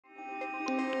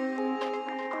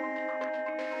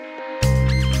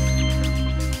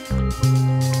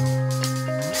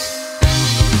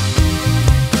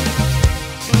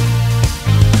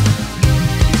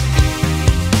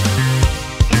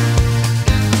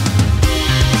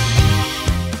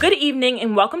evening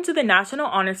and welcome to the National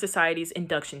Honor Society's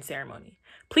induction ceremony.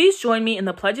 Please join me in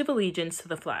the Pledge of Allegiance to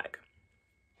the flag.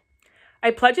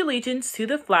 I pledge allegiance to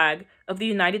the flag of the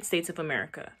United States of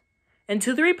America and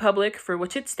to the republic for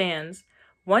which it stands,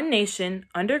 one nation,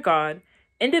 under God,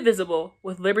 indivisible,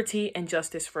 with liberty and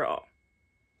justice for all.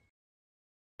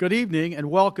 Good evening and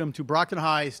welcome to Brockton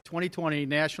High's 2020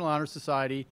 National Honor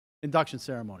Society induction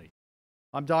ceremony.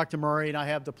 I'm Dr. Murray and I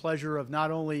have the pleasure of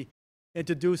not only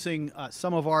introducing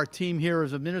some of our team here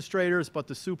as administrators, but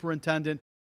the superintendent,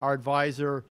 our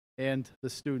advisor, and the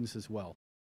students as well.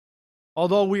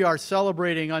 Although we are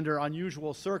celebrating under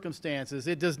unusual circumstances,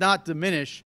 it does not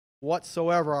diminish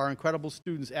whatsoever our incredible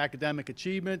students' academic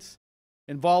achievements,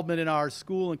 involvement in our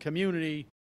school and community,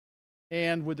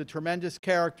 and with the tremendous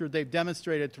character they've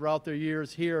demonstrated throughout their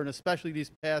years here, and especially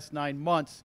these past 9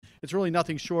 months. It's really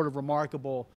nothing short of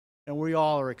remarkable, and we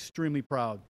all are extremely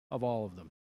proud of all of them.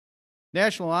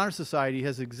 National Honor Society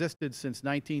has existed since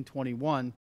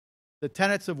 1921, the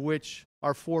tenets of which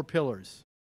are 4 pillars: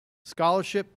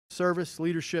 scholarship, service,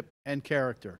 leadership, and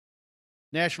character.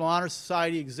 National Honor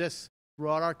Society exists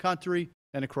throughout our country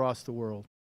and across the world.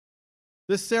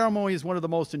 This ceremony is one of the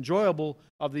most enjoyable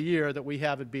of the year that we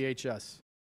have at BHS.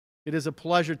 It is a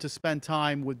pleasure to spend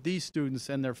time with these students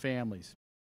and their families.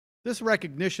 This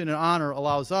recognition and honor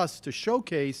allows us to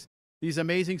showcase these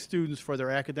amazing students for their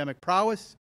academic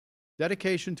prowess,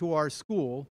 dedication to our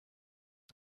school,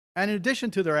 and in addition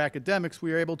to their academics,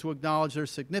 we are able to acknowledge their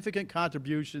significant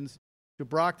contributions to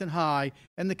Brockton High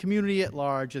and the community at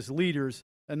large as leaders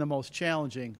in the most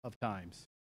challenging of times.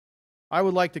 I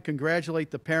would like to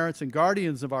congratulate the parents and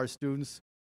guardians of our students.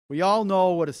 We all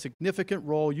know what a significant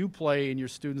role you play in your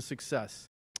students' success.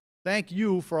 Thank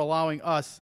you for allowing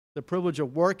us the privilege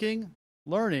of working,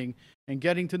 learning, and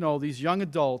getting to know these young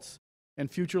adults and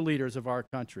future leaders of our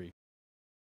country.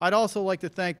 I'd also like to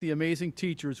thank the amazing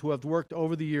teachers who have worked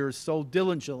over the years so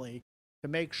diligently to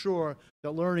make sure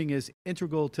that learning is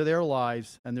integral to their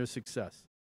lives and their success.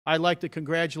 I'd like to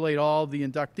congratulate all of the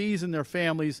inductees and their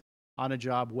families on a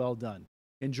job well done.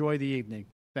 Enjoy the evening.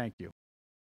 Thank you.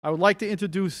 I would like to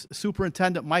introduce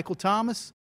Superintendent Michael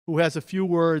Thomas, who has a few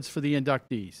words for the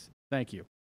inductees. Thank you.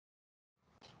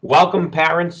 Welcome,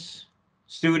 parents,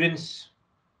 students,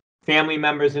 family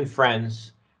members, and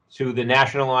friends to the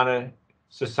National Honor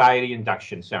Society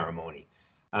induction ceremony.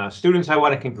 Students, I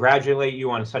want to congratulate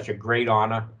you on such a great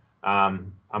honor.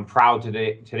 I'm proud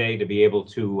today to be able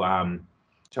to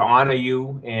honor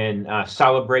you and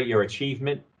celebrate your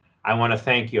achievement. I want to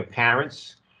thank your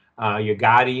parents, your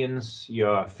guardians,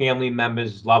 your family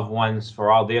members, loved ones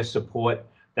for all their support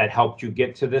that helped you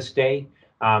get to this day.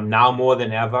 Now more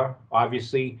than ever,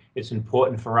 obviously, it's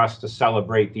important for us to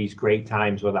celebrate these great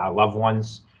times with our loved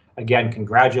ones. Again,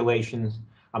 congratulations.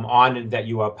 I'm honored that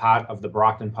you are part of the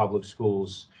Brockton Public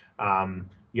Schools.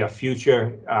 Your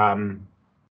future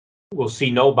will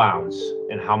see no bounds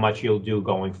in how much you'll do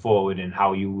going forward and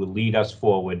how you will lead us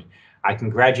forward. I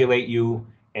congratulate you,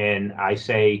 and I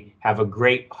say have a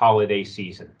great holiday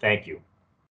season. Thank you.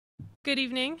 Good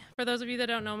evening. For those of you that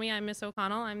don't know me, I'm Miss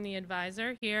O'Connell. I'm the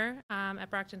advisor here at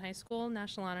Brockton High School,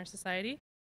 National Honor Society.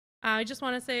 I just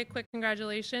want to say a quick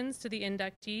congratulations to the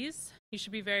inductees. You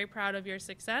should be very proud of your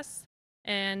success,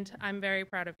 and I'm very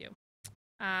proud of you.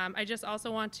 I just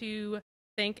also want to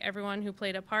thank everyone who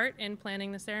played a part in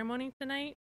planning the ceremony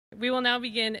tonight. We will now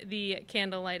begin the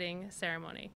candle lighting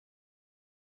ceremony.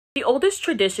 The oldest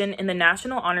tradition in the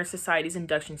National Honor Society's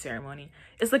induction ceremony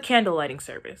is the candle lighting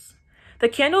service. The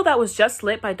candle that was just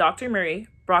lit by Dr. Murray,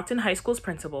 Brockton High School's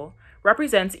principal,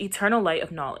 represents eternal light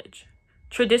of knowledge.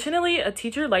 Traditionally, a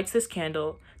teacher lights this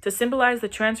candle to symbolize the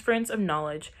transference of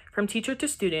knowledge from teacher to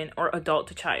student or adult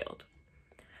to child.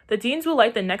 The deans will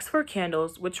light the next 4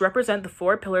 candles, which represent the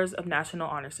 4 pillars of National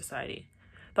Honor Society.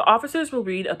 The officers will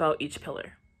read about each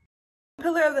pillar. The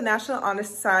pillar of the National Honor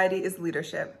Society is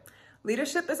leadership.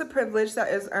 Leadership is a privilege that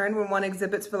is earned when one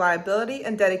exhibits reliability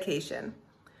and dedication.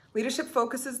 Leadership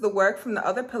focuses the work from the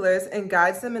other pillars and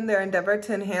guides them in their endeavor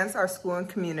to enhance our school and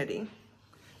community.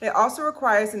 It also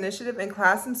requires initiative in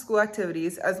class and school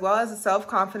activities, as well as the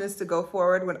self-confidence to go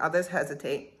forward when others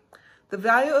hesitate. The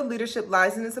value of leadership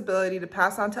lies in its ability to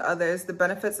pass on to others the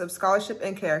benefits of scholarship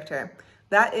and character.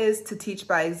 That is, to teach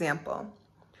by example.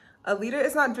 A leader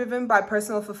is not driven by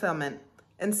personal fulfillment.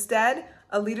 Instead,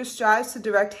 a leader strives to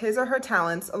direct his or her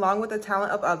talents along with the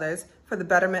talent of others for the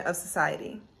betterment of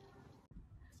society.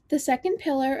 The second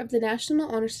pillar of the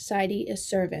National Honor Society is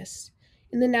service.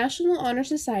 In the National Honor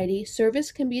Society,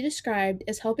 service can be described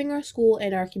as helping our school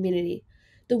and our community.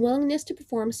 The willingness to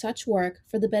perform such work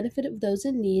for the benefit of those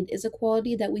in need is a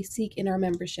quality that we seek in our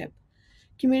membership.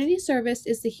 Community service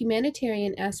is the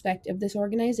humanitarian aspect of this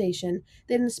organization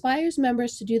that inspires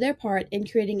members to do their part in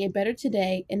creating a better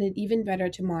today and an even better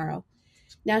tomorrow.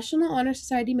 National Honor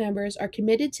Society members are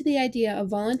committed to the idea of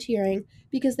volunteering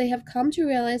because they have come to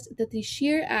realize that the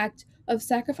sheer act of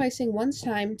sacrificing one's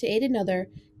time to aid another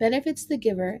benefits the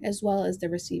giver as well as the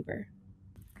receiver.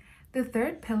 The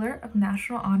third pillar of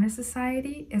National Honor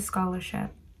Society is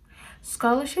scholarship.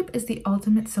 Scholarship is the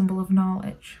ultimate symbol of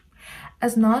knowledge.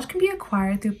 As knowledge can be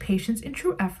acquired through patience and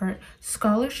true effort,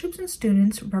 scholarships and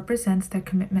students represents their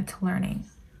commitment to learning.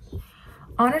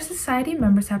 Honor Society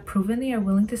members have proven they are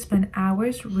willing to spend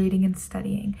hours reading and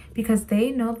studying because they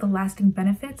know the lasting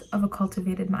benefits of a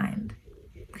cultivated mind.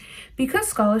 Because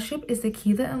scholarship is the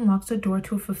key that unlocks the door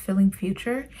to a fulfilling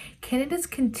future, candidates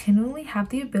continually have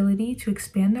the ability to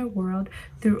expand their world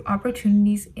through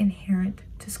opportunities inherent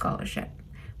to scholarship,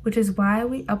 which is why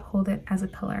we uphold it as a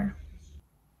pillar.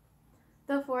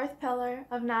 The fourth pillar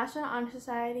of National Honor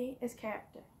Society is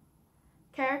character.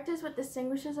 Character is what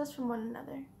distinguishes us from one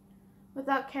another.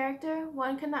 Without character,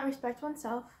 one cannot respect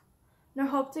oneself, nor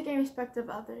hope to gain respect of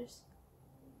others.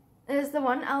 It is the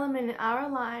one element in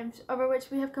our lives over which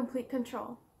we have complete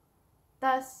control.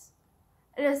 Thus,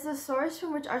 it is the source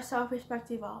from which our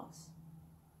self-respect evolves.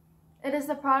 It is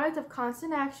the product of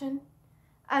constant action,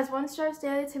 as one strives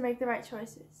daily to make the right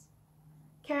choices.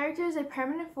 Character is a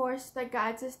permanent force that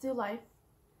guides us through life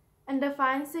and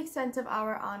defines the extent of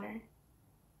our honor.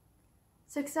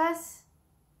 Success,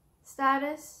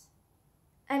 status,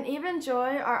 and even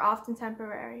joy are often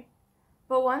temporary,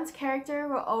 but one's character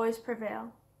will always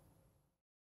prevail.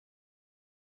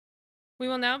 We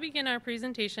will now begin our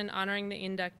presentation honoring the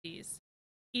inductees.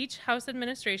 Each house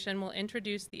administration will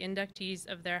introduce the inductees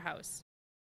of their house.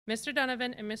 Mr.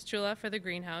 Donovan and Ms. Chula for the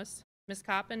greenhouse, Ms.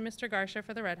 Kopp and Mr. Garsha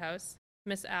for the red house,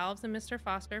 Ms. Alves and Mr.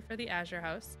 Foster for the azure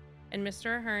house, and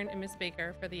Mr. Ahern and Ms.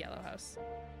 Baker for the yellow house.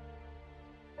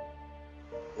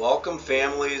 Welcome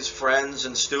families, friends,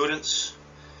 and students.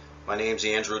 My name's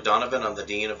Andrew Donovan. I'm the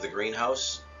Dean of the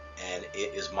Greenhouse, and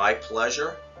it is my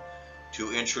pleasure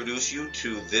to introduce you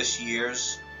to this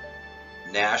year's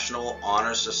National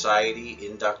Honor Society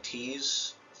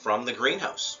inductees from the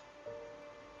Greenhouse.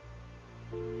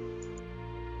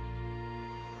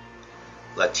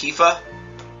 Latifa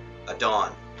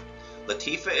Adon.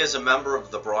 Latifa is a member of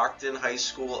the Brockton High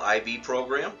School IB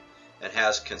program and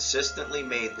has consistently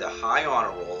made the high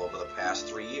honor roll over the past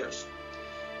 3 years.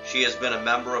 She has been a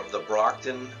member of the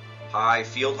Brockton High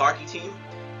field hockey team,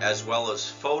 as well as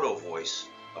Photo Voice,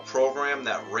 a program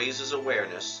that raises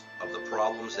awareness of the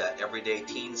problems that everyday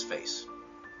teens face.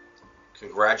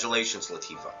 Congratulations,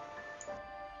 Latifa.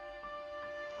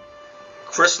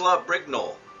 Chrysla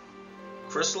Brignol.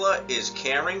 Chrysla is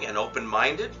caring and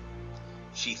open-minded.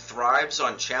 She thrives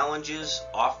on challenges,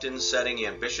 often setting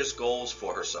ambitious goals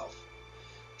for herself.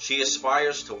 She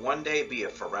aspires to one day be a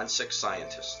forensic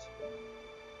scientist.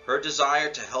 Her desire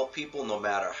to help people, no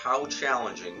matter how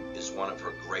challenging, is one of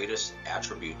her greatest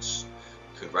attributes.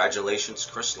 Congratulations,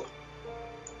 Chrysla.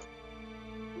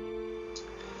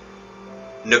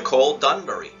 Nicole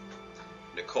Dunbury.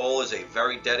 Nicole is a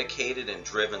very dedicated and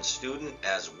driven student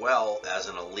as well as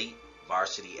an elite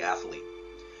varsity athlete.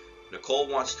 Nicole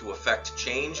wants to affect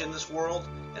change in this world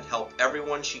and help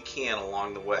everyone she can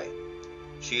along the way.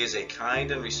 She is a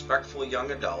kind and respectful young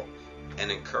adult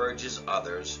and encourages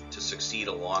others to succeed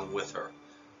along with her.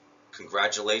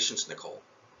 Congratulations, Nicole.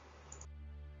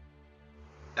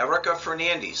 Erica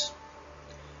Fernandez.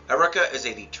 Erica is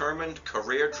a determined,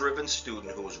 career-driven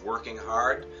student who is working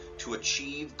hard to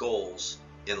achieve goals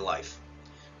in life.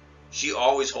 She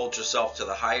always holds herself to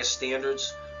the highest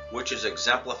standards, which is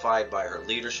exemplified by her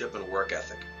leadership and work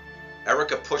ethic.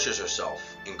 Erica pushes herself,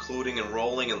 including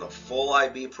enrolling in the full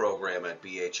IB program at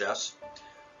BHS,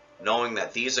 knowing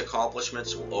that these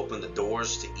accomplishments will open the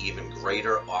doors to even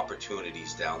greater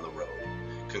opportunities down the road.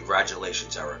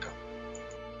 Congratulations, Erica.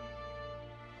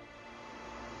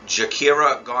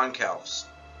 Jakira Goncalves.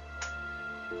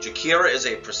 Jakira is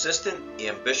a persistent,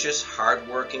 ambitious,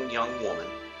 hardworking young woman.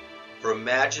 Her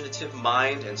imaginative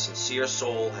mind and sincere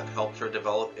soul have helped her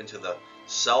develop into the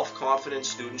self-confident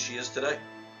student she is today.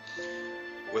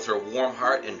 With her warm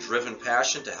heart and driven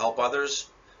passion to help others,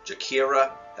 Jakira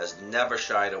has never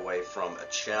shied away from a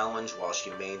challenge while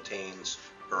she maintains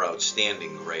her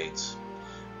outstanding grades.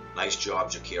 Nice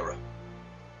job, Jakira.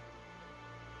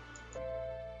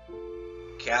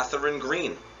 Catherine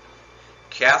Green.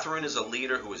 Catherine is a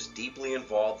leader who is deeply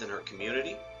involved in her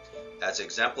community, as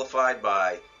exemplified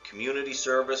by community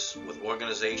service with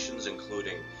organizations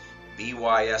including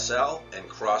BYSL and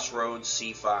Crossroads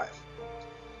C5.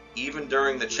 Even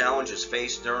during the challenges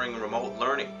faced during remote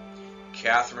learning,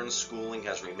 Catherine's schooling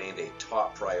has remained a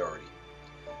top priority.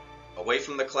 Away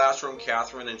from the classroom,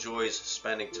 Catherine enjoys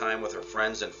spending time with her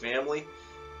friends and family,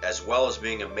 as well as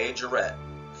being a majorette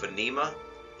for NEMA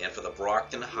and for the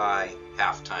Brockton High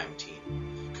halftime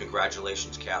team.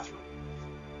 Congratulations, Catherine.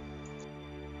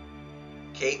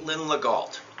 Caitlin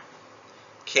Legault.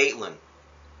 Caitlin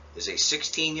is a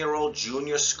 16-year-old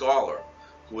junior scholar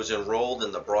who is enrolled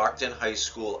in the Brockton High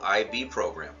School IB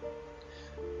program.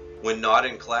 When not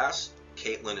in class,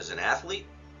 Caitlin is an athlete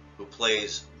who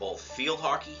plays both field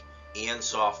hockey and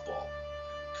softball.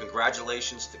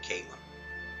 Congratulations to Caitlin.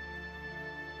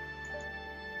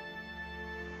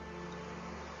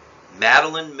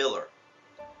 Madeline Miller.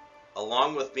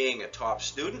 Along with being a top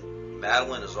student,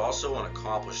 Madeline is also an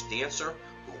accomplished dancer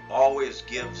who always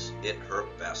gives it her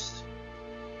best.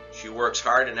 She works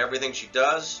hard in everything she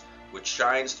does, which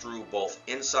shines through both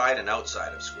inside and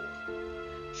outside of school.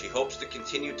 She hopes to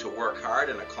continue to work hard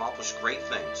and accomplish great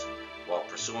things while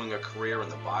pursuing a career in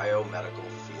the biomedical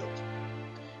field.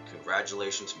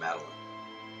 Congratulations, Madeline.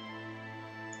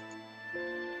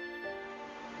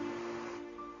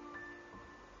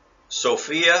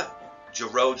 Sophia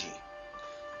Girogi.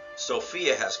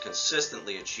 Sophia has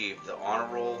consistently achieved the honor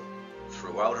roll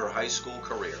throughout her high school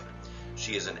career.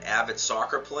 She is an avid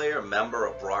soccer player, member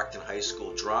of Brockton High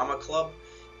School Drama Club,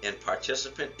 and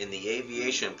participant in the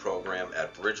aviation program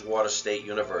at Bridgewater State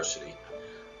University,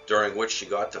 during which she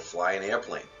got to fly an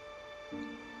airplane.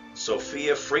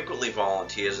 Sophia frequently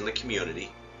volunteers in the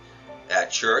community,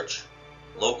 at church,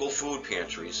 local food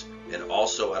pantries, and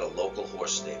also at a local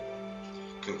horse stable.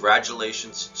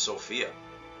 Congratulations, Sophia.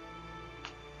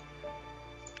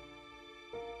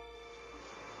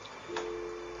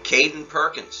 Caden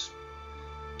Perkins.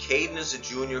 Caden is a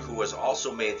junior who has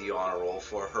also made the honor roll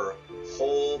for her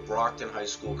whole Brockton High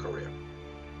School career.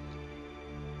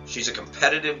 She's a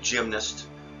competitive gymnast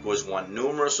who has won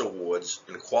numerous awards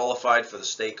and qualified for the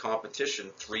state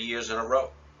competition 3 years in a row.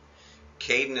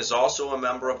 Caden is also a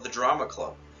member of the drama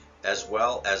club, as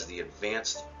well as the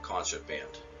advanced concert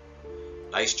band.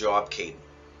 Nice job, Caden.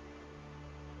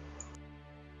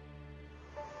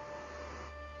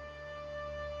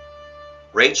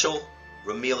 Rachel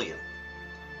Ramelian.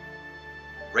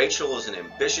 Rachel is an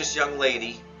ambitious young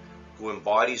lady who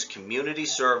embodies community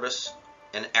service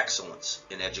and excellence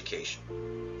in education.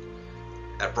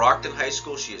 At Brockton High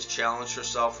School, she has challenged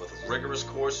herself with rigorous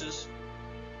courses,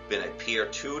 been a peer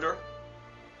tutor,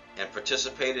 and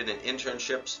participated in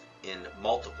internships in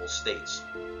multiple states,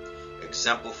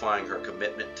 exemplifying her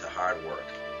commitment to hard work.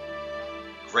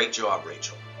 Great job,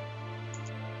 Rachel.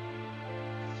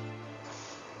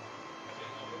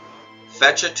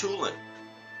 Fetcher Tulin.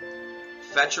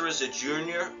 Fetcher is a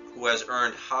junior who has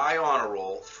earned high honor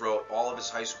roll throughout all of his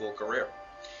high school career.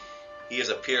 He is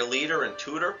a peer leader and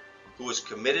tutor who is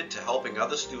committed to helping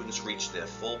other students reach their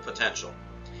full potential.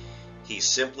 He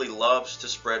simply loves to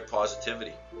spread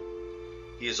positivity.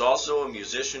 He is also a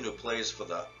musician who plays for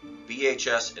the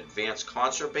BHS Advanced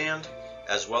Concert Band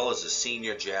as well as the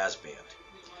Senior Jazz Band.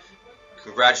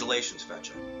 Congratulations,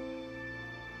 Fetcher.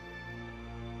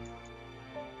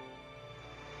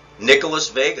 Nicholas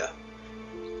Vega.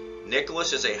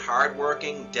 Nicholas is a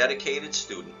hardworking, dedicated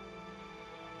student.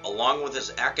 Along with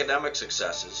his academic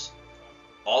successes,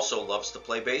 also loves to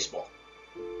play baseball.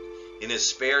 In his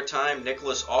spare time,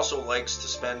 Nicholas also likes to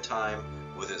spend time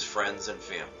with his friends and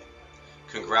family.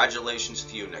 Congratulations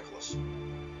to you, Nicholas.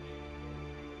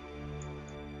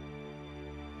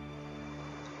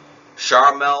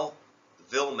 Charmel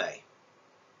Vilme.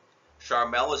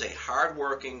 Charmel is a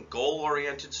hardworking,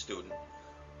 goal-oriented student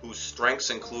whose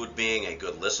strengths include being a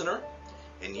good listener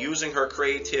and using her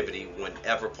creativity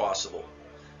whenever possible.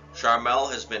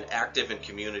 Charmel has been active in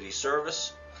community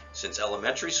service since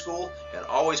elementary school and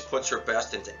always puts her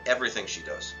best into everything she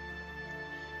does.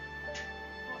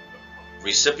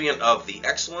 Recipient of the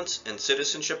Excellence in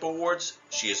Citizenship Awards,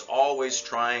 she is always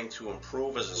trying to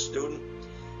improve as a student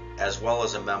as well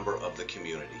as a member of the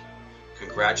community.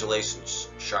 Congratulations,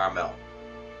 Charmel.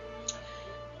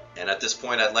 And at this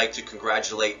point, I'd like to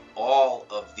congratulate all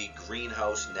of the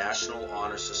Greenhouse National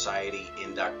Honor Society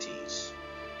inductees.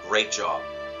 Great job.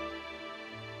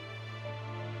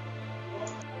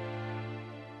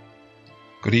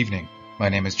 Good evening. My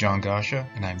name is John Gasha,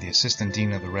 and I'm the Assistant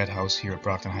Dean of the Red House here at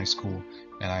Brockton High School,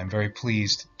 and I am very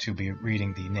pleased to be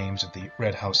reading the names of the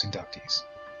Red House inductees.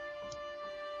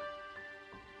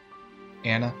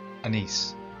 Anna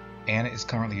Anise. Anna is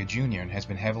currently a junior and has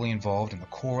been heavily involved in the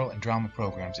choral and drama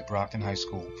programs at Brockton High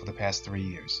School for the past 3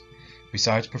 years.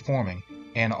 Besides performing,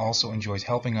 Anna also enjoys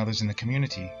helping others in the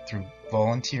community through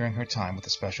volunteering her time with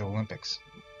the Special Olympics.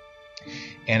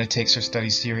 Anna takes her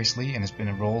studies seriously and has been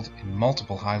enrolled in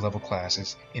multiple high-level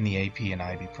classes in the AP and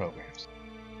IB programs.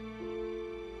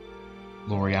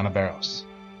 Loriana Barros.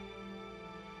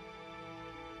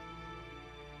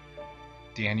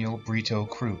 Daniel Brito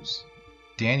Cruz.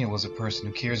 Daniel is a person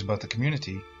who cares about the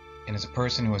community and is a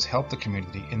person who has helped the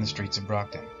community in the streets of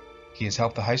Brockton. He has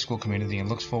helped the high school community and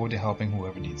looks forward to helping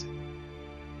whoever needs it.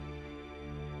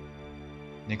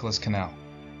 Nicholas Canal.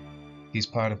 He's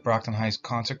part of Brockton High's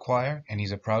concert choir, and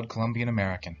he's a proud Colombian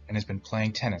American and has been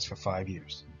playing tennis for 5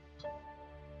 years.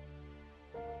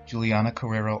 Juliana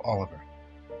Carrero Oliver.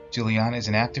 Juliana is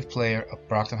an active player of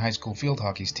Brockton High School field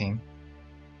hockey's team.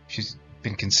 She's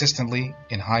been consistently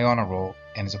in high honor roll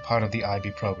and is a part of the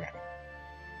IB program.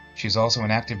 She is also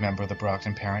an active member of the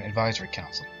Brockton Parent Advisory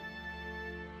Council.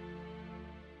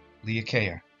 Leah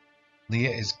Kayer.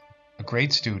 Leah is a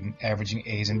grade student averaging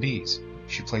A's and B's.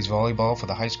 She plays volleyball for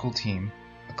the high school team,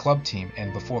 a club team,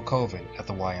 and before COVID at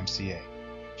the YMCA.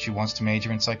 She wants to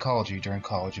major in psychology during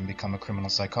college and become a criminal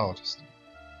psychologist.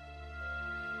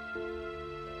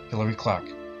 Hillary Clark.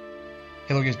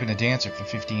 Hillary has been a dancer for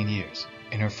 15 years.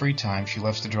 In her free time, she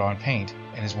loves to draw and paint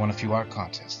and has won a few art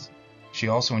contests. She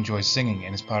also enjoys singing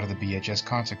and is part of the BHS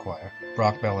concert choir,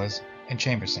 Brock Bellas, and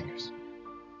chamber singers.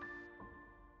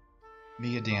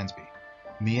 Mia Dansby.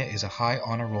 Mia is a high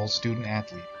honor roll student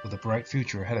athlete with a bright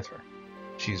future ahead of her.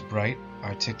 She is bright,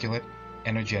 articulate,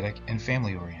 energetic, and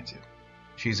family oriented.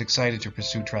 She is excited to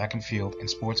pursue track and field and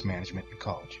sports management in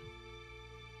college.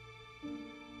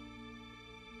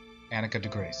 Annika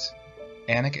DeGrace.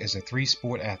 Annika is a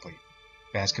 3-sport athlete,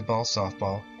 basketball,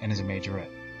 softball, and is a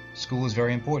majorette. School is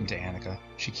very important to Annika.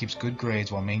 She keeps good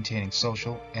grades while maintaining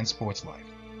social and sports life.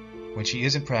 When she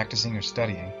isn't practicing or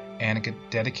studying, Annika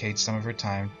dedicates some of her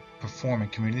time performing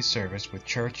community service with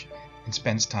church and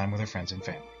spends time with her friends and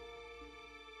family.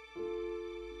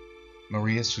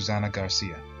 Maria Susana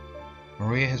Garcia.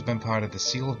 Maria has been part of the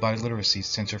Seal of Biliteracy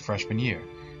since her freshman year.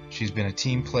 She's been a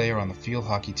team player on the field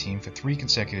hockey team for 3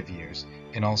 consecutive years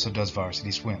and also does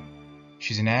varsity swim.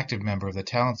 She's an active member of the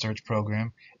Talent Search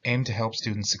program aimed to help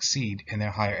students succeed in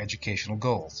their higher educational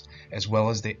goals, as well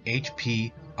as the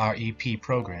HPREP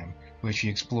program, where she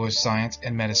explores science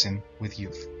and medicine with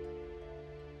youth.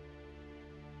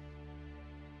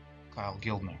 Kyle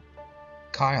Gildner.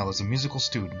 Kyle is a musical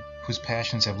student whose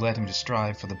passions have led him to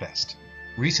strive for the best.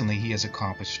 Recently, he has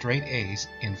accomplished straight A's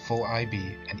in full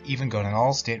IB and even got an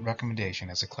all-state recommendation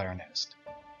as a clarinetist.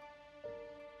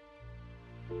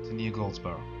 Tania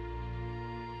Goldsboro.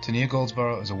 Tania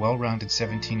Goldsboro is a well-rounded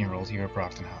 17-year-old here at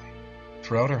Brockton High.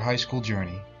 Throughout her high school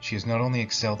journey, she has not only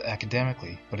excelled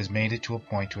academically, but has made it to a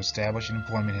point to establish an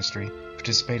employment history,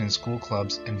 participate in school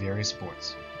clubs, and various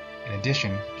sports. In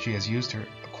addition, she has used her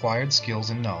acquired skills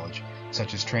and knowledge,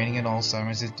 such as training in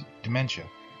Alzheimer's and dementia,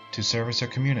 to service her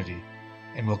community,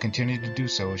 and will continue to do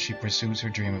so as she pursues her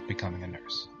dream of becoming a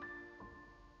nurse.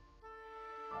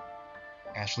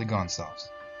 Ashley Gonsalves.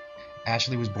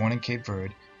 Ashley was born in Cape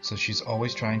Verde, so she's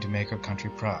always trying to make her country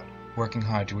proud, working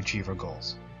hard to achieve her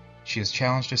goals. She has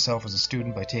challenged herself as a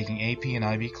student by taking AP and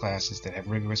IB classes that have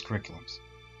rigorous curriculums.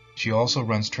 She also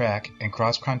runs track and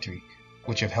cross-country,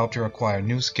 which have helped her acquire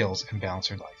new skills and balance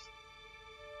her life.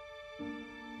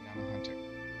 Ayana Hunter.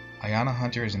 Ayana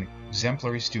Hunter is an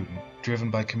exemplary student driven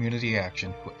by community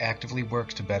action who actively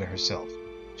works to better herself.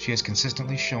 She has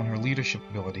consistently shown her leadership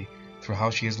ability through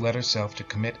how she has led herself to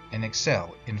commit and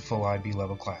excel in full IB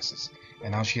level classes,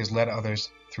 and how she has led others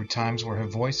through times where her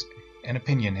voice and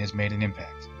opinion has made an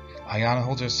impact. Ayana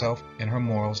holds herself and her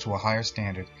morals to a higher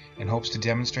standard and hopes to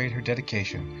demonstrate her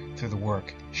dedication through the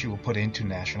work she will put into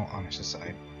National Honor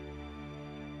Society.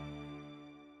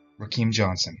 Rakeem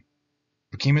Johnson.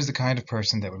 Rakeem is the kind of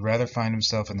person that would rather find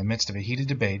himself in the midst of a heated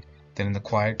debate than in the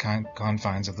quiet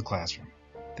confines of the classroom.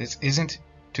 This isn't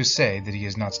to say that he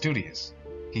is not studious.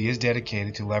 He is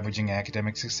dedicated to leveraging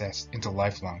academic success into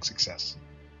lifelong success.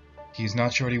 He is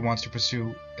not sure what he wants to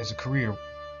pursue as a career,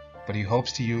 but he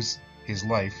hopes to use his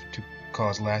life to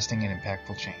cause lasting and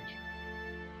impactful change.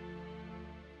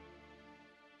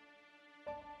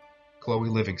 Chloe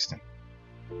Livingston.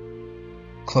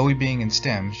 Chloe being in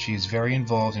STEM, she is very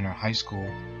involved in her high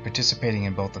school, participating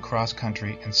in both the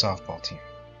cross-country and softball team.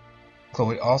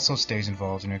 Chloe also stays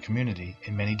involved in her community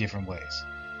in many different ways.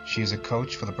 She is a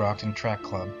coach for the Brockton Track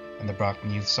Club and the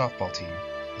Brockton Youth Softball team,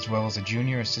 as well as a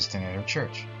junior assistant at her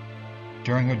church.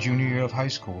 During her junior year of high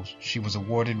school, she was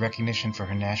awarded recognition for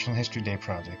her National History Day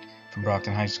project from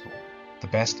Brockton High School, the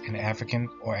best in African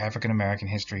or African American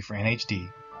history for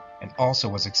NHD, and also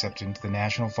was accepted into the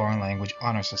National Foreign Language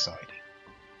Honor Society.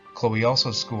 Chloe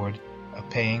also scored a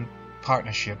paying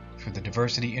partnership for the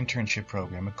Diversity Internship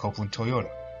Program at Copeland Toyota,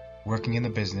 working in the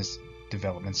business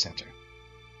Development Center.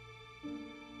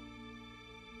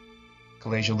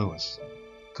 Kalasia Lewis.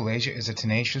 Kalasia is a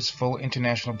tenacious, full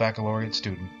international baccalaureate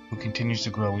student who continues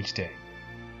to grow each day.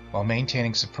 While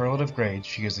maintaining superlative grades,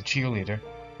 she is a cheerleader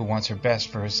who wants her best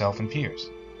for herself and peers.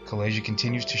 Kalasia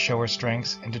continues to show her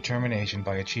strengths and determination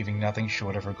by achieving nothing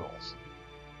short of her goals.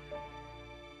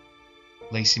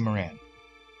 Lacey Moran.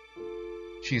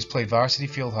 She has played varsity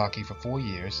field hockey for 4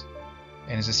 years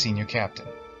and is a senior captain.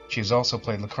 She has also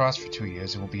played lacrosse for 2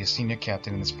 years and will be a senior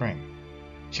captain in the spring.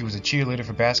 She was a cheerleader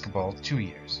for basketball 2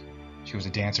 years. She was a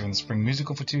dancer in the spring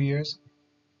musical for 2 years.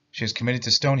 She is committed to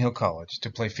Stonehill College to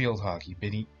play field hockey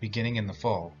beginning in the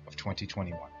fall of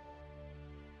 2021.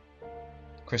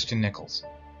 Christian Nichols.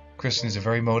 Christian is a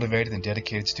very motivated and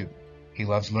dedicated student. He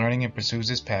loves learning and pursues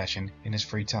his passion in his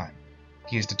free time.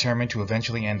 He is determined to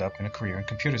eventually end up in a career in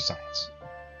computer science.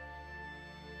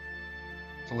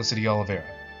 Felicity Oliveira.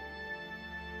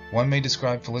 One may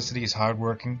describe Felicity as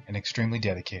hardworking and extremely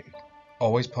dedicated,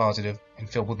 always positive and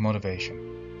filled with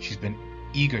motivation. She's been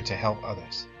eager to help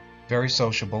others. Very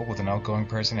sociable with an outgoing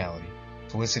personality,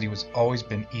 Felicity has always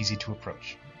been easy to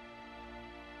approach.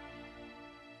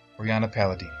 Brianna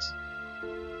Paladines.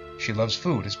 She loves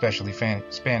food, especially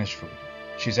Spanish food.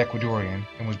 She's Ecuadorian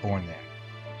and was born there.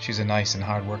 She's a nice and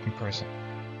hard-working person.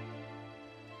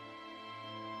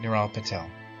 Niral Patel.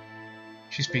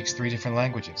 She speaks 3 different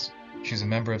languages. She's a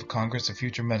member of Congress of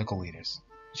Future Medical Leaders.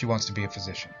 She wants to be a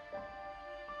physician.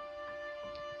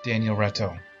 Daniel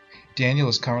Ratteau. Daniel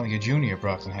is currently a junior at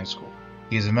Brockton High School.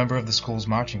 He is a member of the school's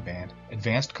marching band,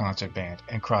 advanced concert band,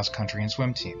 and cross-country and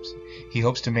swim teams. He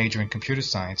hopes to major in computer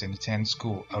science and attend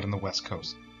school out on the West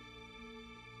Coast.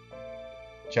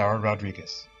 Jara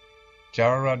Rodriguez.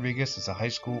 Jara Rodriguez is a high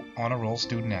school honor roll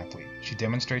student athlete. She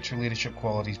demonstrates her leadership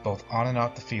qualities both on and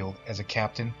off the field as a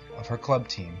captain of her club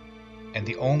team and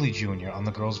the only junior on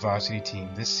the girls' varsity team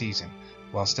this season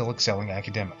while still excelling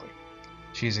academically.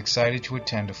 She is excited to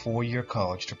attend a 4-year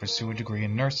college to pursue a degree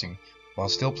in nursing while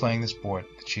still playing the sport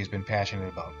that she has been passionate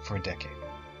about for a decade.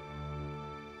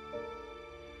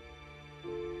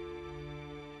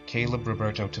 Caleb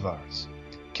Roberto Tavares.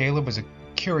 Caleb is a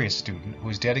curious student who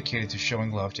is dedicated to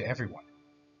showing love to everyone.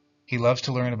 He loves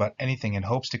to learn about anything and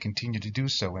hopes to continue to do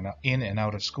so in and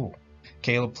out of school.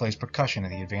 Caleb plays percussion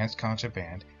in the advanced concert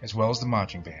band as well as the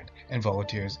marching band and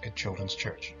volunteers at Children's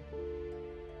Church.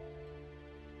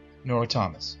 Nora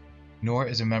Thomas. Nora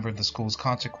is a member of the school's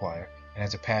concert choir and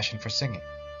has a passion for singing.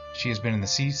 She has been in the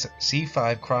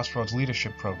C5 Crossroads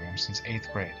Leadership Program since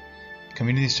 8th grade.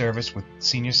 Community service with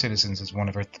senior citizens is one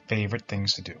of her favorite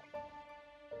things to do.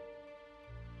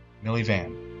 Millie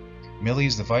Van. Millie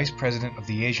is the Vice President of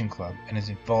the Asian Club and is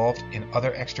involved in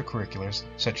other extracurriculars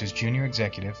such as Junior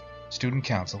Executive, Student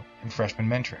Council, and Freshman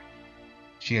Mentoring.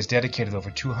 She has dedicated over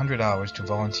 200 hours to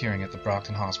volunteering at the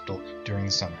Brockton Hospital during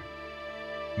the summer.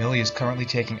 Millie is currently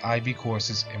taking IB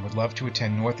courses and would love to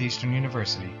attend Northeastern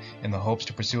University in the hopes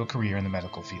to pursue a career in the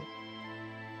medical field.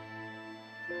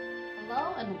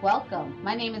 Hello and welcome.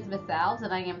 My name is Miss Alves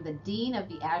and I am the Dean of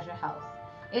the Azure House.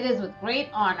 It is with great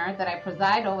honor that I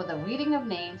preside over the reading of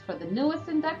names for the newest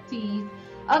inductees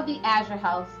of the Azure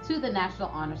House to the National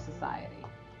Honor Society.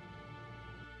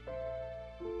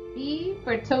 B.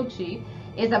 Bertocci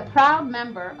is a proud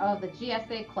member of the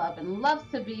GSA Club and loves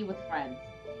to be with friends.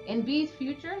 In B's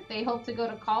future, they hope to go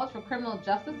to college for criminal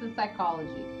justice and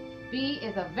psychology. B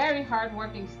is a very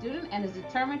hardworking student and is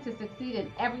determined to succeed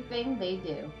in everything they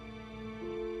do.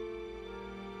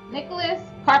 Nicholas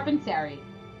Carpenteri.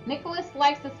 Nicholas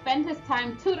likes to spend his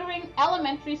time tutoring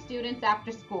elementary students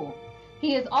after school.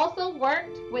 He has also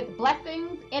worked with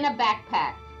Blessings in a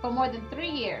Backpack for more than 3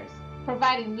 years,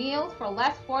 providing meals for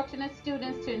less fortunate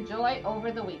students to enjoy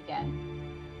over the weekend.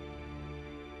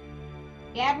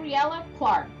 Gabriella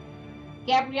Clark.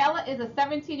 Gabriella is a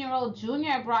 17-year-old junior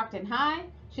at Brockton High.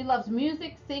 She loves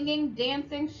music, singing,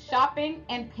 dancing, shopping,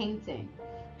 and painting.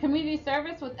 Community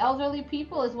service with elderly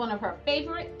people is one of her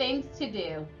favorite things to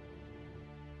do.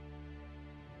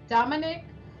 Dominic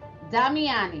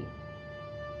Damiani.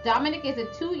 Dominic is a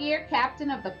 2-year captain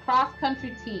of the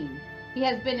cross-country team. He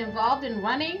has been involved in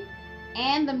running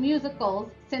and the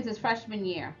musicals since his freshman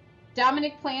year.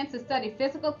 Dominic plans to study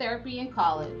physical therapy in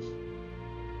college.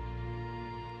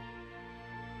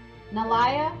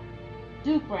 Nalaya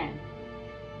Dupran.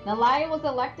 Nalaya was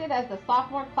elected as the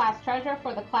sophomore class treasurer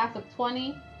for the class of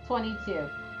 2022.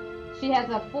 She has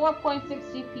a 4.6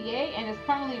 GPA and is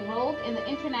currently enrolled in the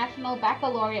International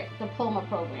Baccalaureate Diploma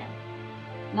Program.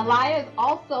 Nalaya is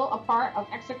also a part of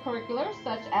extracurriculars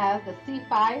such as the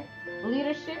C5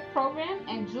 Leadership Program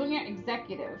and Junior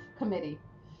Executive Committee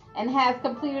and has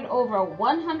completed over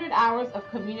 100 hours of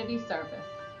community service.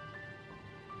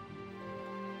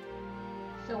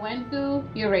 Showengu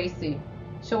Urasi.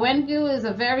 Showengu is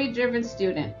a very driven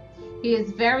student. He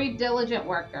is a very diligent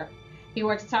worker. He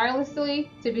works tirelessly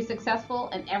to be successful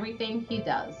in everything he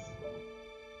does.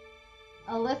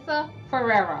 Alyssa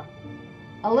Ferreira.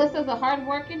 Alyssa is a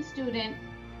hardworking student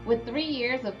with 3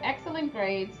 years of excellent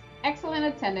grades, excellent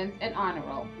attendance, and honor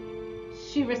roll.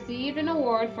 She received an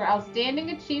award for outstanding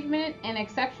achievement and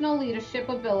exceptional leadership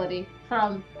ability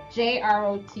from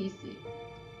JROTC.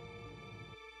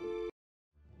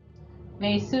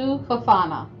 Mesu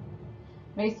Fafana.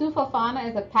 Mesu Fafana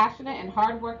is a passionate and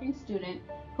hardworking student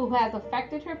who has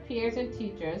affected her peers and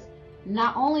teachers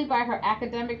not only by her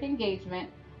academic engagement,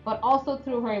 but also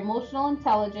through her emotional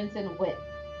intelligence and wit.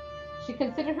 She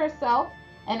considered herself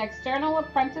an external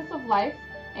apprentice of life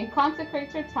and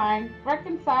consecrates her time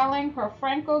reconciling her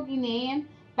Franco-Guinean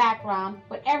background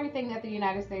with everything that the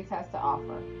United States has to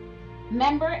offer.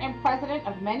 Member and president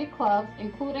of many clubs,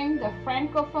 including the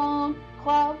Francophone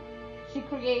Club she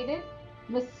created,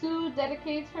 Mesu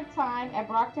dedicates her time at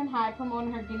Brockton High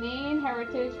promoting her Guinean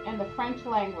heritage and the French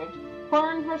language,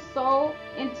 pouring her soul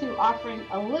into offering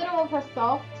a little of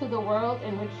herself to the world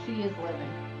in which she is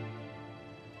living.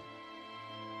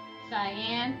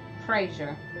 Cheyenne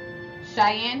Frazier.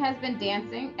 Cheyenne has been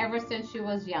dancing ever since she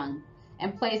was young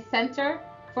and plays center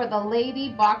for the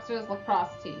Lady Boxers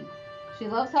lacrosse team. She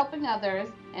loves helping others,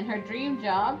 and her dream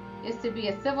job is to be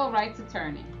a civil rights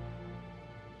attorney.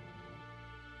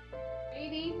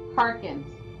 Brady Harkins.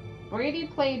 Brady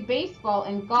played baseball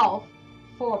and golf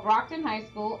for Brockton High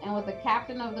School and was the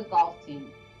captain of the golf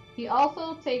team. He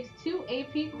also takes 2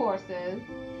 AP courses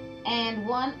and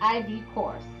 1 IB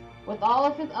course, with all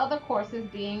of his other courses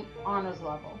being honors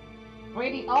level.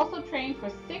 Brady also trained for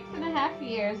 6.5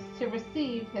 years to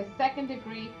receive his 2nd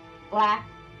degree black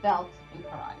belt in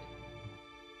karate.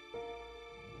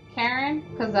 Karen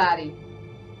Kazadi.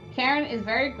 Karen is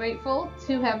very grateful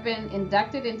to have been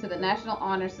inducted into the National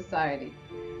Honor Society.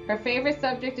 Her favorite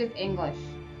subject is English,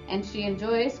 and she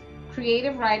enjoys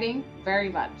creative writing very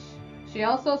much. She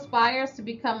also aspires to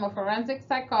become a forensic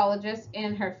psychologist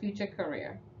in her future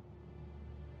career.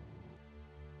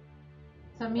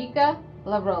 Tamika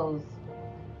LaRose.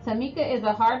 Tamika is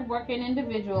a hard-working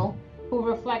individual who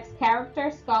reflects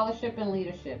character, scholarship, and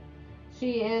leadership.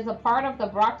 She is a part of the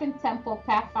Brockton Temple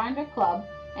Pathfinder Club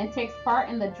and takes part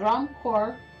in the drum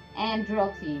corps and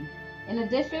drill team. In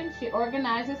addition, she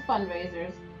organizes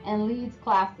fundraisers and leads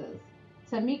classes.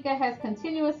 Tamika has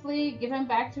continuously given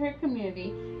back to her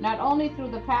community, not only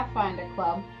through the Pathfinder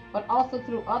Club, but also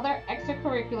through other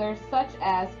extracurriculars such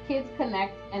as Kids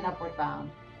Connect and Upward Bound.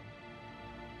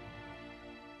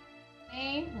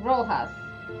 Renee Rojas.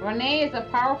 Renee is a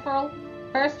powerful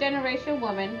first-generation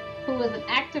woman who is an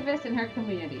activist in her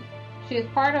community. She is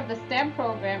part of the STEM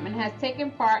program and has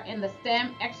taken part in the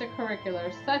STEM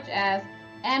extracurriculars such as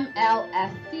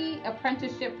MLSC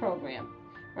apprenticeship program.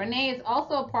 Renee is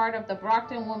also a part of the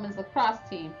Brockton women's lacrosse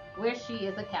team, where she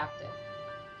is a captain.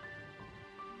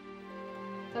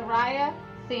 Soraya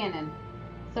Sannon.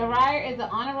 Soraya is an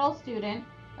honor roll student,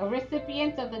 a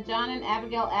recipient of the John and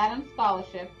Abigail Adams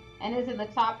Scholarship, and is in the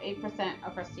top 8%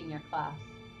 of her senior class.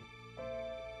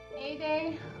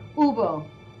 Ade Ubo.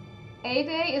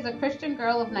 Ade is a Christian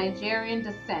girl of Nigerian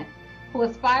descent who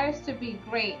aspires to be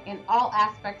great in all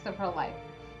aspects of her life.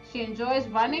 She enjoys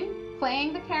running,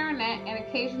 playing the clarinet, and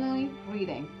occasionally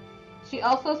reading. She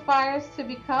also aspires to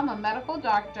become a medical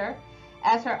doctor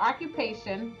as her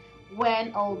occupation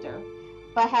when older,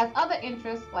 but has other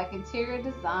interests like interior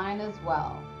design as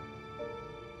well.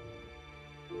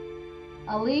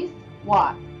 Elise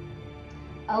Watt.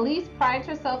 Elise prides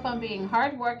herself on being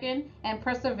hardworking and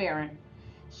perseverant.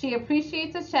 She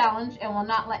appreciates a challenge and will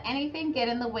not let anything get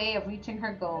in the way of reaching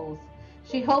her goals.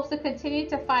 She hopes to continue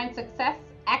to find success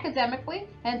academically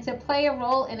and to play a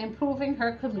role in improving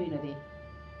her community.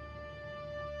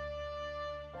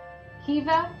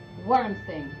 Kiva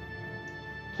Wernsing.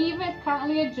 Kiva is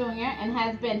currently a junior and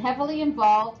has been heavily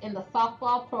involved in the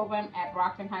softball program at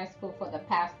Brockton High School for the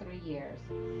past 3 years.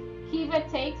 Kiva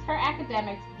takes her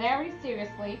academics very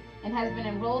seriously and has been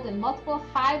enrolled in multiple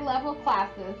high-level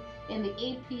classes in the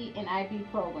AP and IB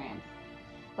programs.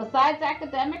 Besides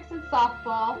academics and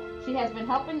softball, she has been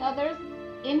helping others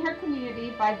in her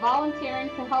community by volunteering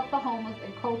to help the homeless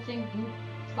and coaching youth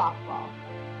softball.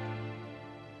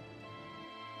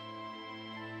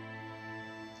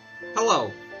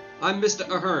 Hello, I'm Mr.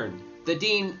 Ahern, the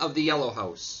Dean of the Yellow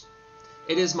House.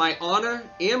 It is my honor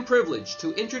and privilege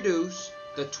to introduce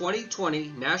the 2020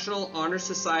 National Honor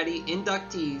Society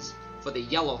inductees for the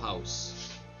Yellow House.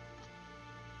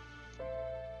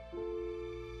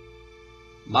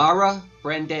 Mara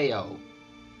Brandeo.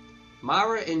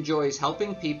 Mara enjoys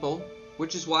helping people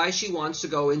which is why she wants to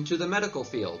go into the medical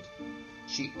field.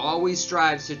 She always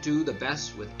strives to do the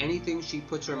best with anything she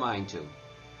puts her mind to.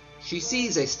 She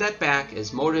sees a step back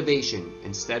as motivation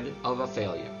instead of a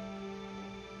failure.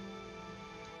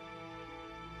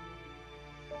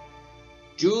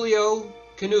 Giulio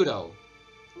Canuto.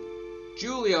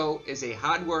 Giulio is a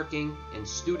hardworking and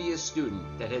studious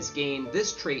student that has gained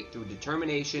this trait through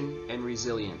determination and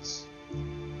resilience.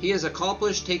 He has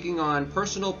accomplished taking on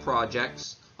personal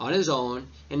projects on his own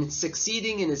and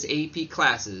succeeding in his AP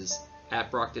classes at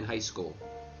Brockton High School.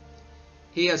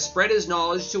 He has spread his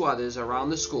knowledge to others around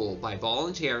the school by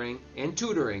volunteering and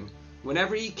tutoring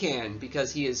whenever he can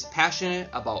because he is passionate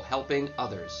about helping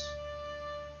others.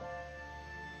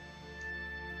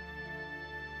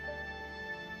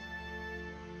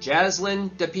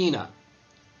 Jaslyn DePina.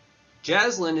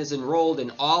 Jaslyn is enrolled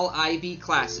in all IB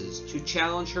classes to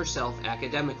challenge herself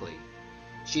academically.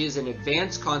 She is an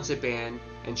advanced concert band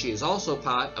and she is also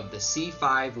part of the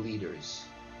C5 Leaders.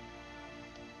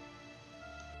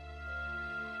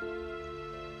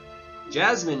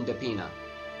 Jasmine DePina.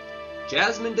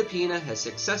 Jasmine DePina has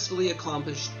successfully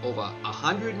accomplished over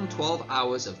 112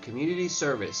 hours of community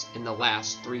service in the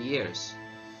last 3 years.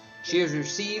 She has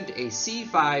received a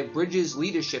C5 Bridges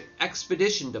Leadership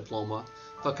Expedition Diploma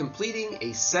for completing a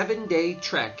 7-day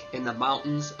trek in the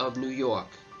mountains of New York.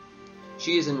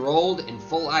 She is enrolled in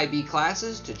full IB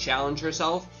classes to challenge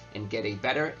herself and get a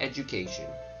better education.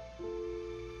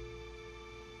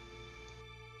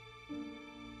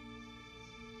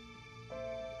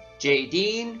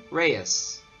 Jadine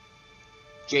Reyes.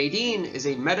 Jadine is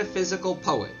a metaphysical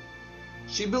poet.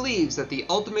 She believes that the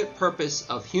ultimate purpose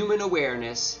of human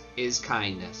awareness is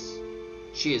kindness.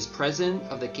 She is president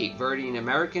of the Cape Verdean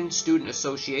American Student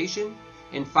Association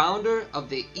and founder of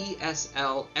the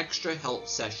ESL Extra Help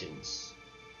Sessions.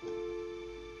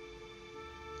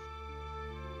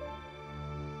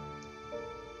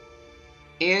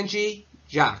 Angie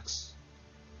Jacques.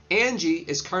 Angie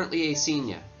is currently a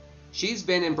senior. She's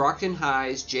been in Brockton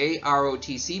High's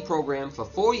JROTC program for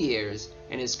 4 years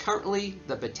and is currently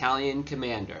the battalion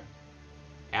commander.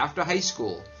 After high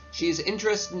school, she is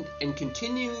interested in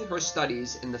continuing her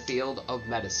studies in the field of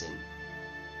medicine.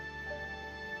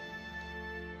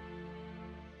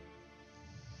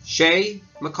 Shay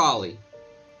McCauley.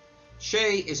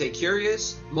 Shay is a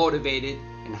curious, motivated,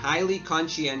 and highly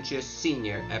conscientious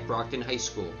senior at Brockton High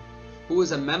School, who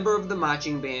is a member of the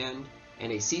marching band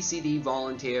and a CCD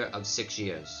volunteer of 6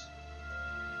 years.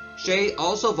 Shay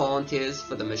also volunteers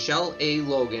for the Michelle A.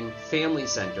 Logan Family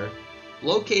Center,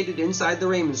 located inside the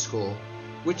Raymond School,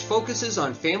 which focuses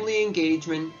on family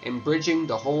engagement and bridging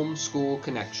the home-school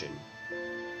connection.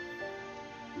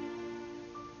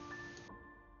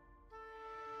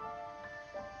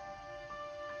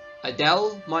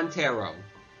 Adele Montero.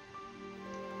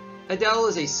 Adele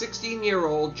is a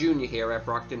 16-year-old junior here at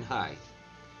Brockton High.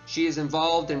 She is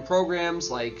involved in programs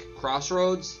like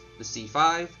Crossroads, the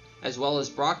C5, as well as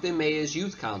Brockton Mayor's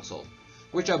Youth Council,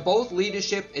 which are both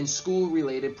leadership and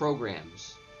school-related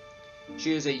programs.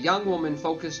 She is a young woman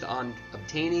focused on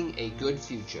obtaining a good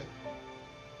future.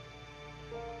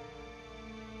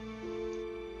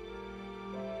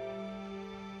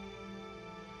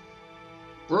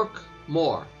 Brooke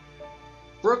Moore.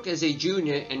 Brooke is a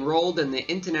junior enrolled in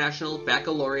the International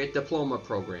Baccalaureate Diploma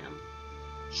program.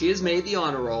 She has made the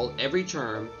honor roll every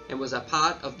term and was a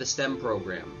part of the STEM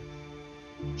program.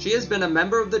 She has been a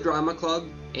member of the drama club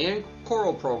and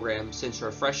choral program since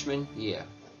her freshman year.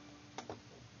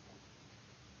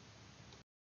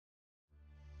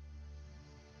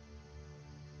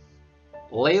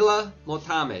 Layla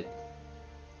Motamed.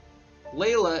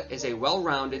 Layla is a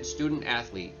well-rounded student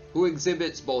athlete who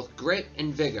exhibits both grit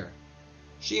and vigor.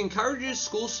 She encourages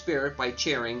school spirit by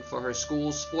cheering for her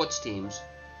school's sports teams,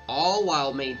 all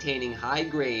while maintaining high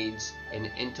grades and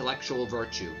intellectual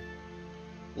virtue.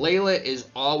 Layla is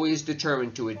always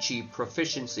determined to achieve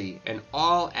proficiency in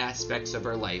all aspects of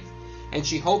her life, and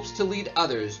she hopes to lead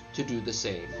others to do the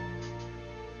same.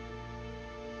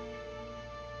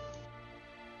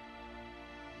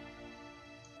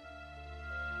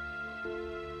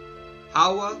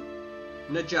 Hawa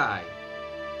Najai.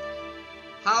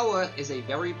 Hawa is a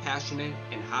very passionate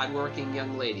and hardworking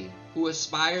young lady who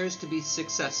aspires to be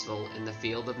successful in the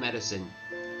field of medicine.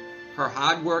 Her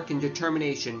hard work and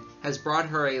determination has brought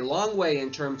her a long way in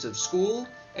terms of school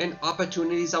and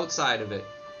opportunities outside of it.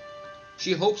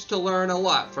 She hopes to learn a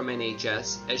lot from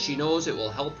NHS as she knows it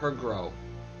will help her grow.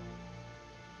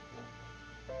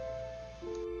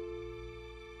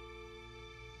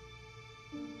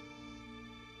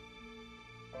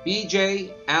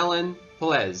 BJ Allen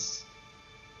Pelez.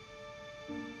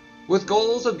 With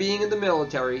goals of being in the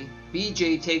military,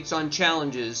 BJ takes on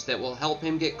challenges that will help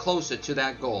him get closer to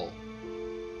that goal.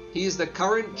 He is the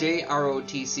current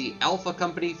JROTC Alpha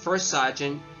Company First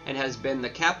Sergeant and has been the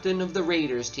captain of the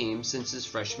Raiders team since his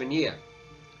freshman year.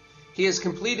 He has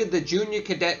completed the Junior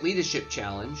Cadet Leadership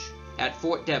Challenge at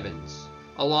Fort Devens,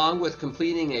 along with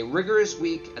completing a rigorous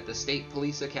week at the State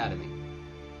Police Academy.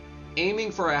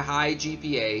 Aiming for a high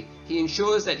GPA, he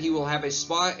ensures that he will have a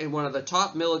spot in one of the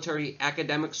top military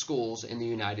academic schools in the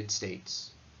United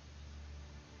States.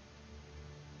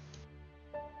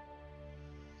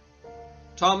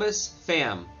 Thomas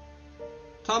Pham.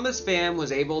 Thomas Pham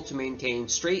was able to maintain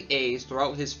straight A's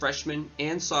throughout his freshman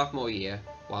and sophomore year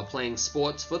while playing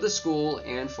sports for the school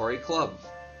and for a club.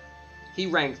 He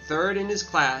ranked 3rd in his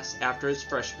class after his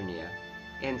freshman year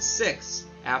and 6th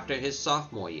after his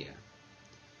sophomore year.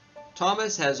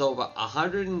 Thomas has over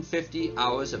 150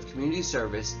 hours of community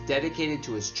service dedicated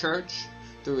to his church,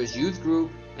 through his youth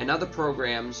group, and other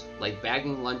programs like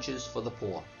bagging lunches for the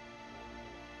poor.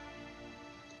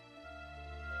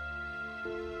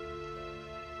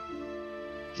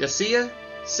 Jasiah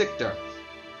Sichter.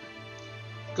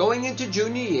 Going into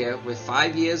junior year with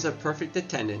 5 years of perfect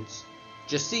attendance,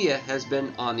 Jasiah has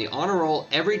been on the honor roll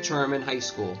every term in high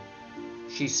school.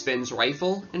 She spins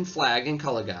rifle and flag and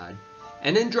color guard,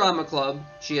 and in drama club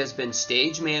she has been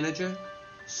stage manager,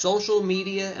 social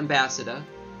media ambassador,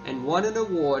 and won an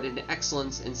award in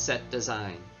excellence in set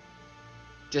design.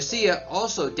 Jasiah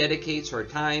also dedicates her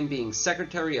time being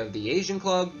secretary of the Asian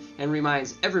Club and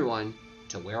reminds everyone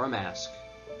to wear a mask.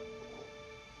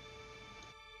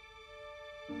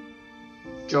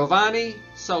 Giovanni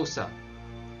Sosa.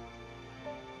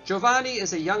 Giovanni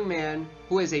is a young man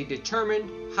who is a determined,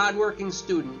 hardworking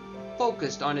student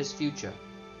focused on his future.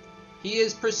 He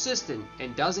is persistent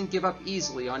and doesn't give up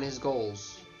easily on his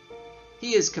goals.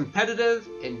 He is competitive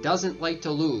and doesn't like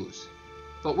to lose,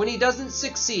 but when he doesn't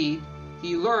succeed,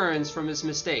 he learns from his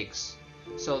mistakes,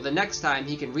 so the next time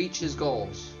he can reach his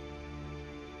goals.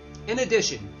 In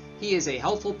addition, he is a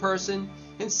helpful person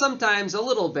and sometimes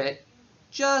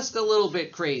just a little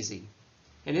bit crazy.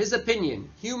 In his opinion,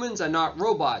 humans are not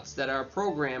robots that are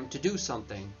programmed to do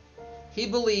something. He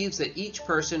believes that each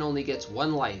person only gets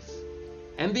one life.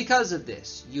 And because of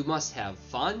this, you must have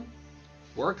fun,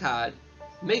 work hard,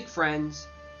 make friends,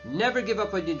 never give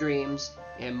up on your dreams,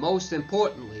 and most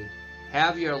importantly,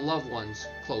 have your loved ones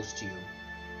close to you.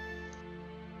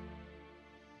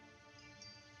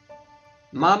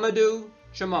 Mamadou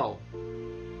Chamo.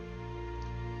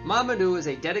 Mamadou is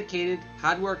a dedicated,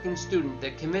 hardworking student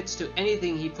that commits to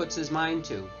anything he puts his mind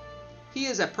to. He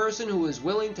is a person who is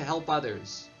willing to help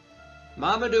others.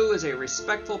 Mamadou is a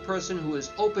respectful person who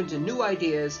is open to new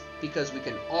ideas because we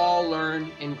can all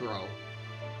learn and grow.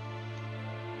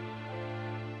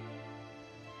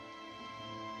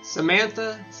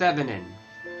 Samantha Thevenin.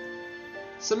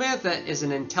 Samantha is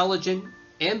an intelligent,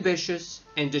 ambitious,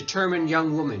 and determined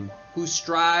young woman who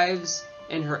strives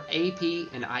in her AP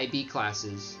and IB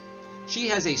classes. She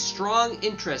has a strong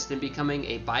interest in becoming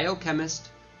a biochemist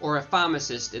or a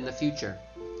pharmacist in the future.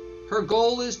 Her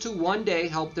goal is to one day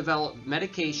help develop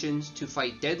medications to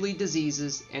fight deadly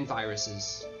diseases and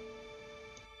viruses.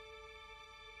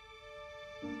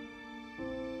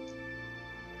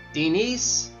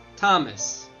 Denise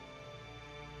Thomas.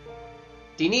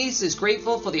 Denise is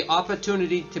grateful for the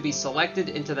opportunity to be selected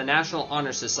into the National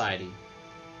Honor Society.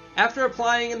 After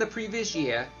applying in the previous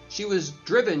year, she was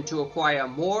driven to acquire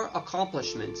more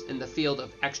accomplishments in the field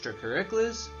of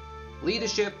extracurriculars,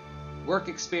 leadership, work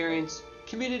experience,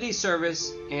 community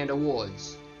service, and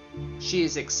awards. She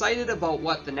is excited about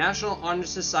what the National Honor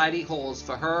Society holds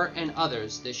for her and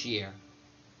others this year.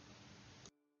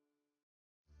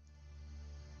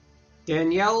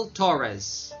 Danielle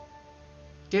Torres.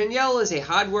 Danielle is a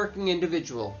hardworking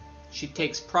individual. She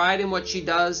takes pride in what she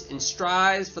does and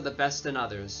strives for the best in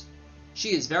others. She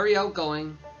is very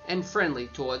outgoing and friendly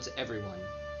towards everyone.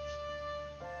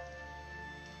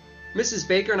 Mrs.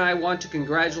 Baker and I want to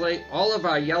congratulate all of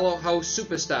our Yellow House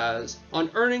superstars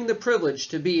on earning the privilege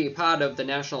to be a part of the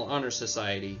National Honor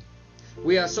Society.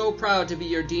 We are so proud to be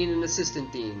your Dean and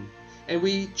Assistant Dean, and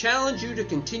we challenge you to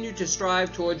continue to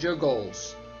strive towards your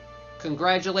goals.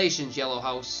 Congratulations, Yellow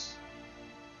House.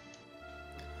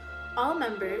 All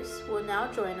members will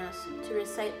now join us to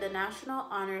recite the National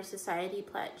Honor Society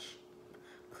Pledge.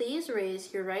 Please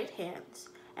raise your right hands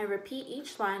and repeat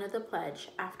each line of the pledge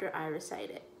after I recite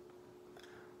it.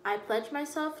 I pledge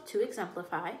myself to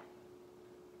exemplify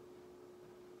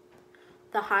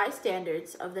the high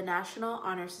standards of the National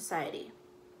Honor Society.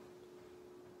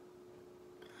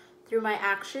 Through my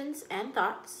actions and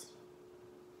thoughts,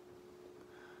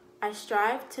 I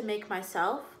strive to make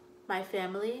myself, my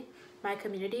family, my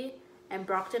community, and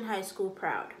Brockton High School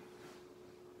proud.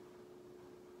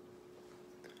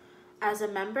 As a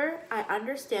member, I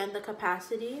understand the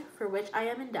capacity for which I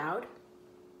am endowed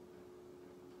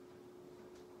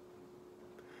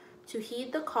to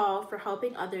heed the call for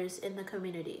helping others in the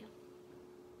community.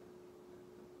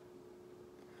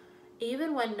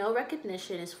 Even when no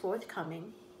recognition is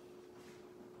forthcoming,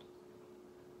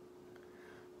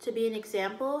 to be an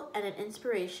example and an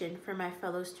inspiration for my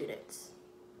fellow students,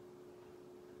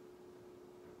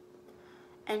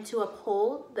 and to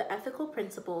uphold the ethical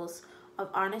principles of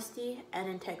honesty and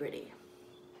integrity.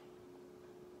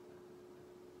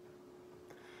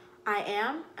 I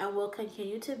am and will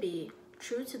continue to be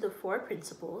true to the 4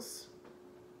 principles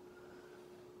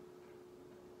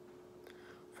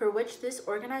for which this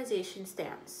organization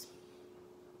stands.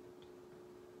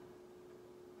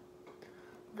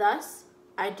 Thus,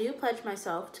 I do pledge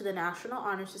myself to the National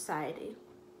Honor Society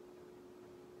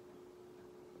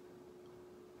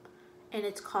in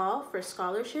its call for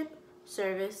scholarship,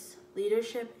 service,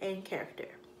 leadership, and character.